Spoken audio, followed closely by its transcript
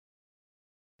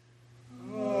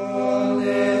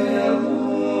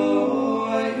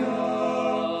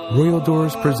Royal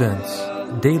Doors presents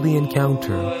Daily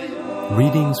Encounter,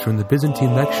 readings from the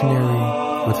Byzantine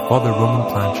Lectionary with Father Roman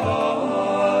Planchette.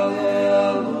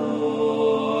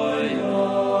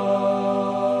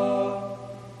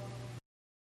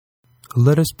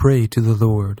 Let us pray to the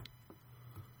Lord.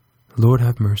 Lord,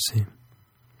 have mercy.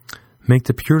 Make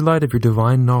the pure light of your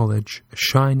divine knowledge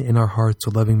shine in our hearts,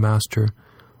 O loving Master.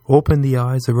 Open the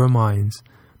eyes of our minds,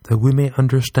 that we may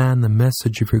understand the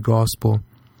message of your gospel.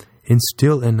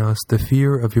 Instill in us the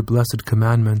fear of your blessed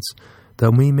commandments,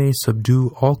 that we may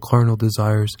subdue all carnal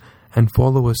desires and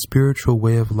follow a spiritual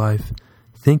way of life,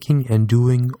 thinking and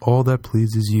doing all that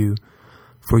pleases you.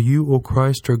 For you, O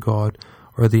Christ our God,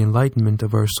 are the enlightenment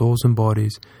of our souls and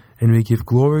bodies, and we give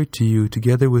glory to you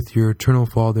together with your eternal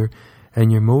Father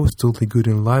and your most holy, good,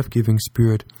 and life-giving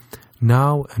Spirit,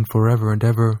 now and forever and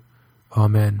ever.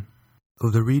 Amen.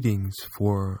 The readings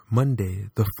for Monday,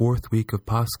 the fourth week of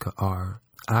Pascha, are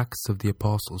Acts of the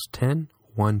Apostles 10,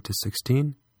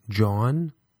 1-16,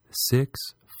 John 6,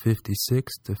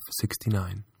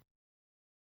 56-69.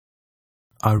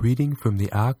 A reading from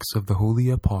the Acts of the Holy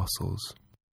Apostles.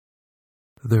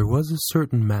 There was a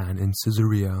certain man in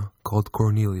Caesarea called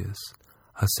Cornelius,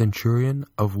 a centurion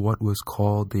of what was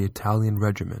called the Italian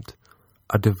regiment,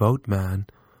 a devout man,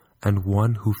 and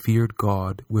one who feared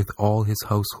God with all his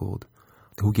household,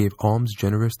 who gave alms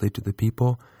generously to the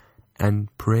people,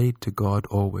 and prayed to God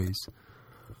always.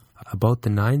 About the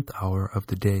 9th hour of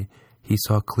the day, he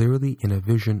saw clearly in a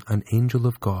vision an angel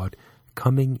of God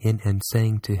coming in and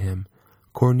saying to him,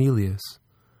 Cornelius.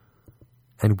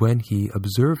 And when he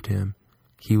observed him,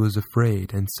 he was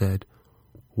afraid and said,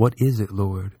 What is it,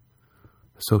 Lord?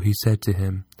 So he said to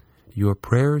him, Your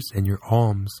prayers and your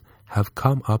alms have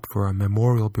come up for a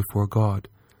memorial before God.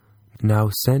 Now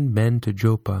send men to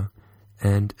Joppa,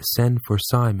 and send for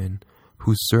Simon,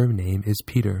 whose surname is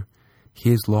Peter. He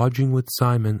is lodging with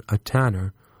Simon, a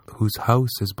tanner, whose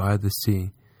house is by the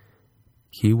sea.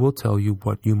 He will tell you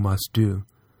what you must do.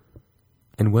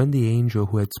 And when the angel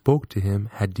who had spoke to him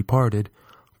had departed,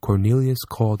 Cornelius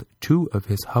called 2 of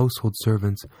his household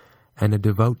servants and a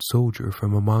devout soldier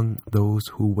from among those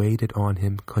who waited on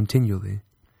him continually.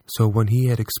 So when he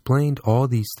had explained all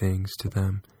these things to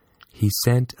them, he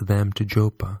sent them to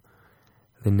Joppa.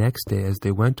 The next day, as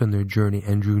they went on their journey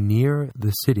and drew near the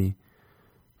city,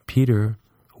 Peter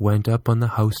went up on the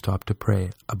housetop to pray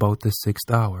about the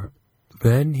 6th hour.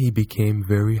 Then he became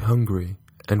very hungry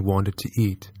and wanted to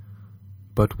eat.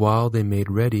 But while they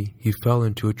made ready, he fell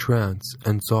into a trance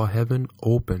and saw heaven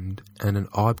opened and an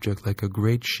object like a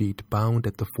great sheet bound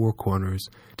at the 4 corners,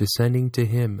 descending to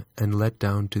him and let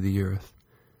down to the earth.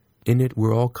 In it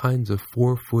were all kinds of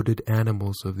 4-footed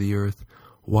animals of the earth,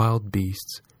 wild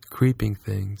beasts, creeping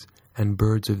things, and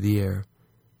birds of the air.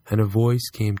 And a voice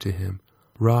came to him,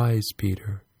 Rise,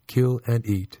 Peter, kill and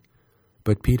eat.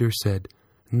 But Peter said,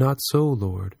 Not so,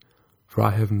 Lord, for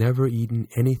I have never eaten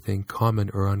anything common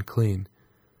or unclean.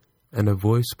 And a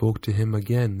voice spoke to him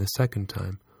again the 2nd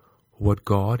time, What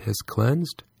God has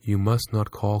cleansed, you must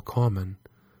not call common.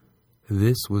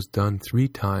 This was done 3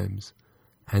 times,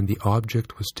 and the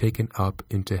object was taken up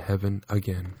into heaven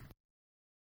again.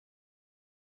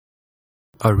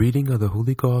 A reading of the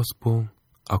Holy Gospel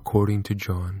according to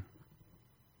John.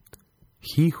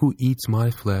 He who eats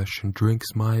my flesh and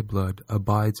drinks my blood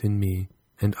abides in me,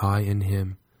 and I in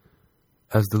him.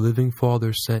 As the living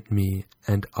Father sent me,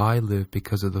 and I live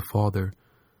because of the Father,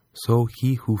 so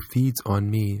he who feeds on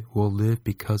me will live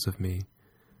because of me.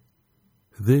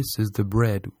 This is the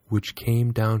bread which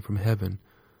came down from heaven,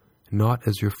 not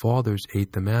as your fathers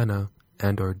ate the manna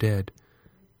and are dead.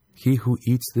 He who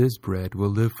eats this bread will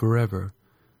live forever.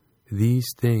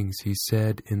 These things he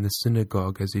said in the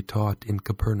synagogue as he taught in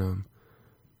Capernaum.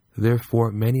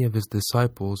 Therefore many of his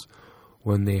disciples,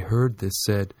 when they heard this,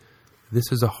 said, This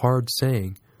is a hard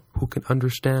saying. Who can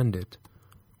understand it?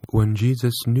 When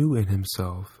Jesus knew in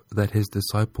himself that his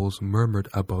disciples murmured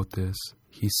about this,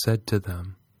 he said to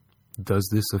them, Does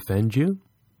this offend you?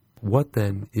 What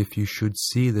then if you should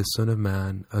see the Son of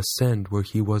Man ascend where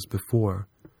he was before?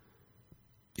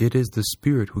 It is the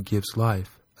Spirit who gives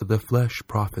life. The flesh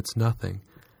profits nothing.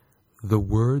 The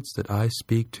words that I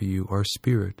speak to you are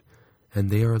spirit, and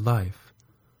they are life.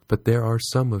 But there are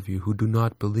some of you who do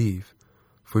not believe.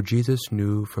 For Jesus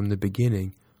knew from the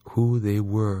beginning who they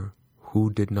were who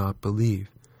did not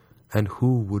believe, and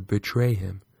who would betray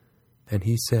him. And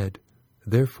he said,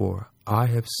 Therefore I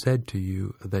have said to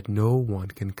you that no one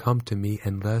can come to me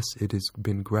unless it has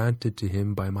been granted to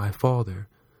him by my Father.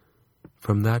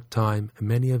 From that time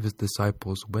many of his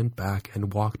disciples went back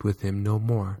and walked with him no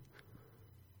more.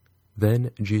 Then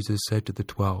Jesus said to the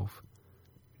 12,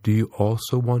 Do you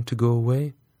also want to go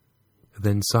away?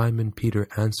 Then Simon Peter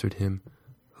answered him,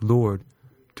 Lord,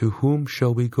 to whom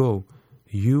shall we go?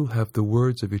 You have the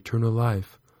words of eternal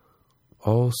life.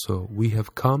 Also, we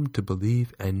have come to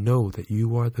believe and know that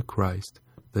you are the Christ,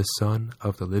 the Son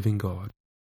of the living God.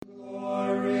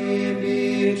 Glory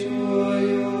be to